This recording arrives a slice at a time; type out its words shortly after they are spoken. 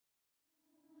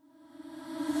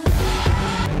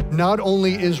not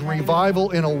only is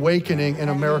revival and awakening in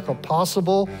America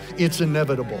possible, it's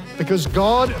inevitable. Because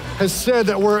God has said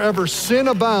that wherever sin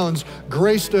abounds,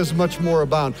 grace does much more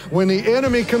abound. When the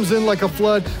enemy comes in like a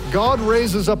flood, God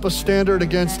raises up a standard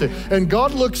against it. And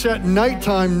God looks at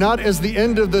nighttime not as the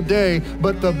end of the day,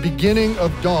 but the beginning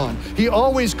of dawn. He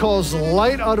always calls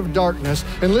light out of darkness.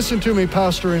 And listen to me,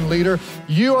 pastor and leader,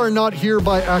 you are not here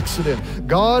by accident.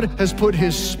 God has put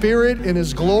his spirit and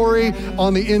his glory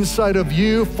on the inside of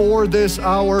you for this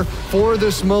hour, for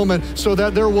this moment, so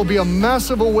that there will be a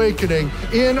massive awakening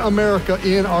in America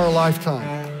in our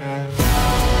lifetime.